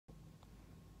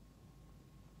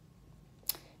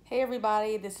Hey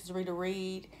everybody, this is Rita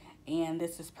Reed, and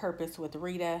this is Purpose with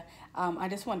Rita. I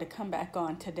just wanted to come back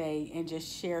on today and just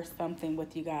share something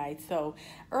with you guys. So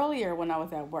earlier when I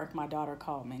was at work, my daughter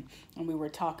called me and we were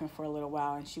talking for a little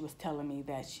while, and she was telling me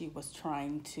that she was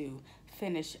trying to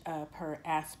finish up her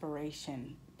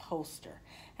aspiration poster.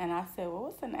 And I said, well,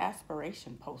 what's an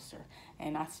aspiration poster?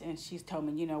 And she's told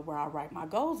me, where I write my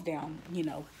goals down,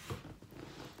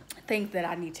 things that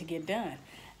I need to get done.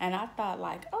 And I thought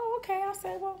like, oh, okay. I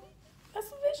said, well, that's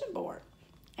a vision board.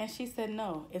 And she said,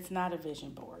 no, it's not a vision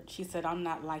board. She said, I'm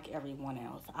not like everyone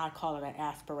else. I call it an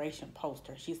aspiration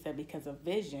poster. She said, because a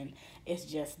vision is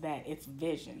just that, it's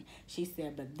vision. She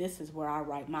said, but this is where I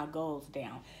write my goals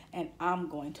down and I'm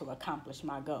going to accomplish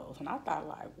my goals. And I thought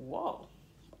like, whoa,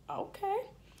 okay.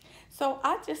 So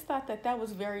I just thought that that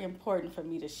was very important for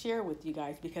me to share with you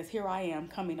guys, because here I am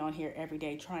coming on here every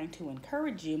day trying to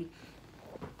encourage you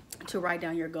to write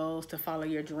down your goals, to follow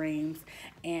your dreams.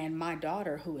 And my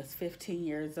daughter, who is 15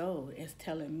 years old, is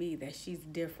telling me that she's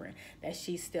different, that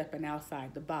she's stepping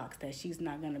outside the box, that she's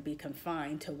not going to be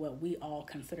confined to what we all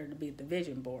consider to be the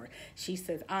vision board. She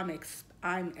says,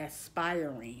 I'm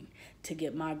aspiring to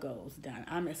get my goals done.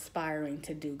 I'm aspiring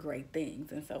to do great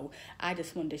things. And so I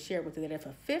just wanted to share with you that if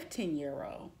a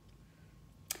 15-year-old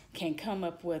can come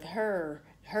up with her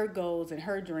goals and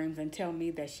her dreams and tell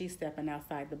me that she's stepping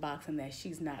outside the box and that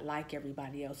she's not like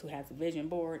everybody else who has a vision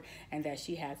board and that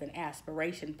she has an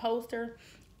aspiration poster,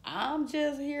 I'm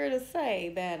just here to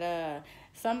say that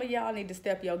some of y'all need to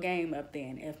step your game up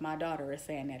then if my daughter is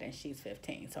saying that and she's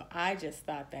 15. So I just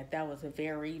thought that that was a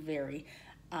very, very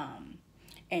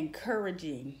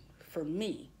encouraging for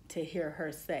me to hear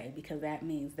her say, because that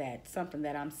means that something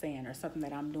that I'm saying or something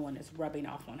that I'm doing is rubbing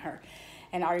off on her.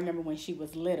 And I remember when she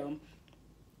was little,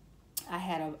 I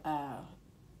had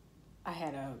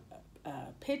a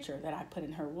picture that I put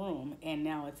in her room, and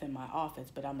now it's in my office,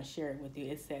 but I'm going to share it with you.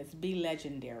 It says, be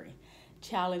legendary,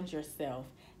 challenge yourself,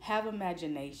 have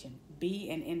imagination, be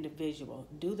an individual,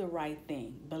 do the right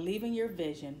thing, believe in your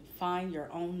vision, find your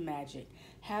own magic,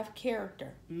 have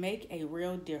character, make a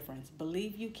real difference,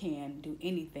 believe you can do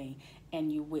anything,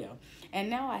 and you will. And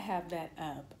now I have that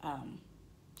up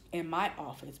in my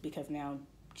office, because now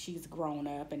she's grown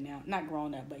up, and now not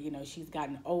grown up, but she's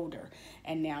gotten older,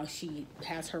 and now she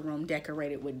has her room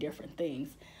decorated with different things.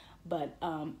 But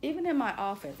even in my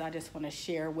office, I just want to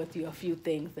share with you a few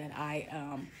things that I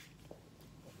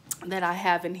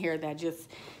have in here that just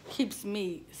keeps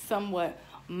me somewhat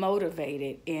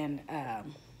motivated in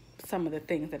some of the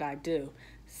things that I do.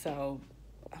 So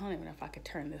I don't even know if I could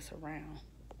turn this around.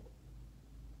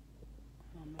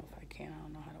 I don't know if I can. I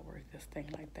don't know how to work this thing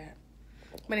like that.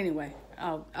 But anyway,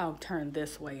 I'll turn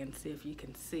this way and see if you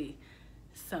can see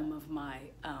some of my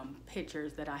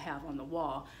pictures that I have on the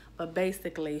wall. But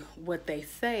basically what they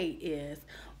say is,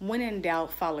 when in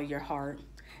doubt, follow your heart,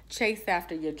 chase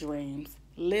after your dreams,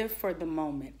 live for the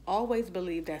moment, always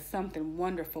believe that something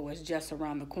wonderful is just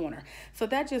around the corner. So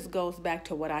that just goes back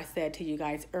to what I said to you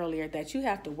guys earlier, that you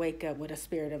have to wake up with a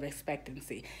spirit of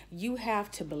expectancy. You have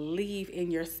to believe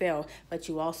in yourself, but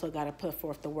you also got to put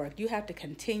forth the work. You have to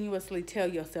continuously tell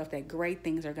yourself that great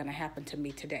things are going to happen to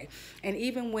me today. And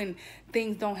even when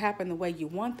things don't happen the way you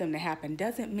want them to happen,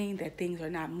 doesn't mean that things are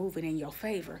not moving in your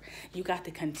favor. You got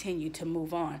to continue to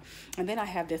move on. And then I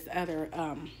have this other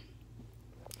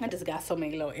I just got so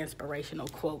many little inspirational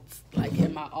quotes like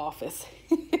in my office.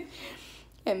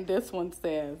 And this one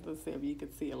says, let's see if you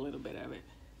can see a little bit of it.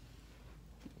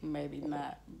 Maybe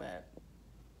not,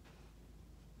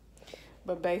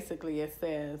 but basically it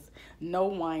says, no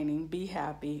whining, be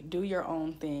happy, do your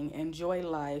own thing, enjoy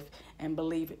life, and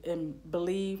believe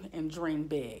and dream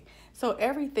big. So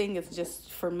everything is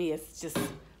just, for me, it's just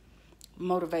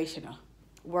motivational.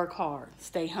 Work hard,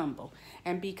 stay humble,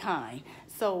 and be kind.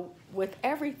 So with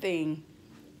everything,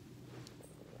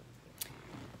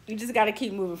 you just got to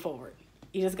keep moving forward.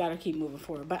 You just got to keep moving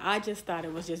forward. But I just thought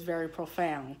it was just very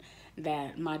profound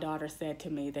that my daughter said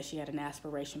to me that she had an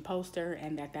aspiration poster,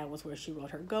 and that was where she wrote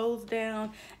her goals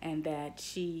down, and that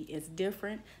she is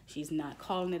different. She's not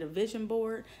calling it a vision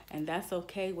board, and that's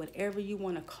okay. Whatever you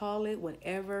want to call it,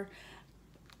 whatever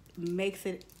makes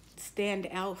it stand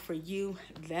out for you,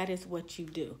 that is what you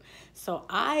do. So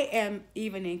I am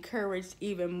even encouraged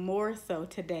even more so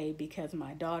today, because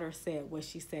my daughter said what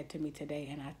she said to me today,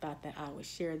 and I thought that I would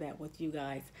share that with you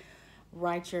guys.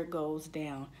 Write your goals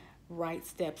down, write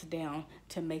steps down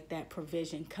to make that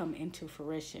provision come into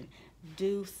fruition.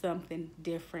 Do something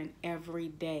different every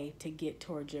day to get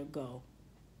towards your goal.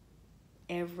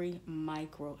 Every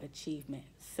micro achievement,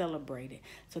 celebrate it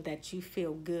so that you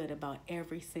feel good about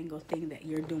every single thing that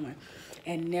you're doing.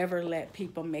 And never let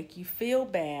people make you feel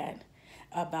bad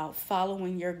about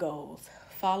following your goals,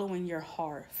 following your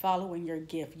heart, following your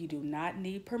gift. You do not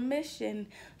need permission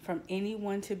from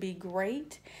anyone to be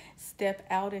great. Step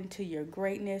out into your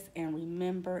greatness and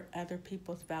remember, other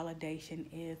people's validation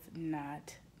is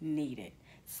not needed.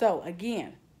 So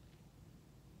again,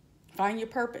 find your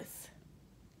purpose.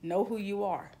 Know who you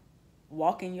are.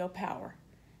 Walk in your power.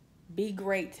 Be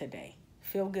great today.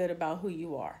 Feel good about who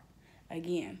you are.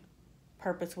 Again,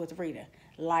 Purpose with Rita.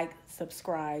 Like,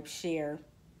 subscribe, share.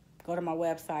 Go to my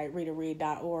website,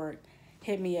 ritareed.org.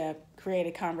 Hit me up, create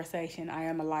a conversation. I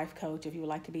am a life coach. If you would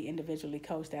like to be individually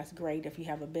coached, that's great. If you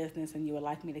have a business and you would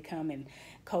like me to come and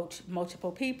coach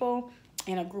multiple people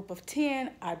in a group of 10,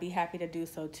 I'd be happy to do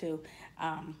so too.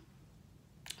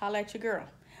 Holla at your girl.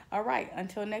 All right,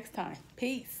 until next time.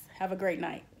 Peace. Have a great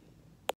night.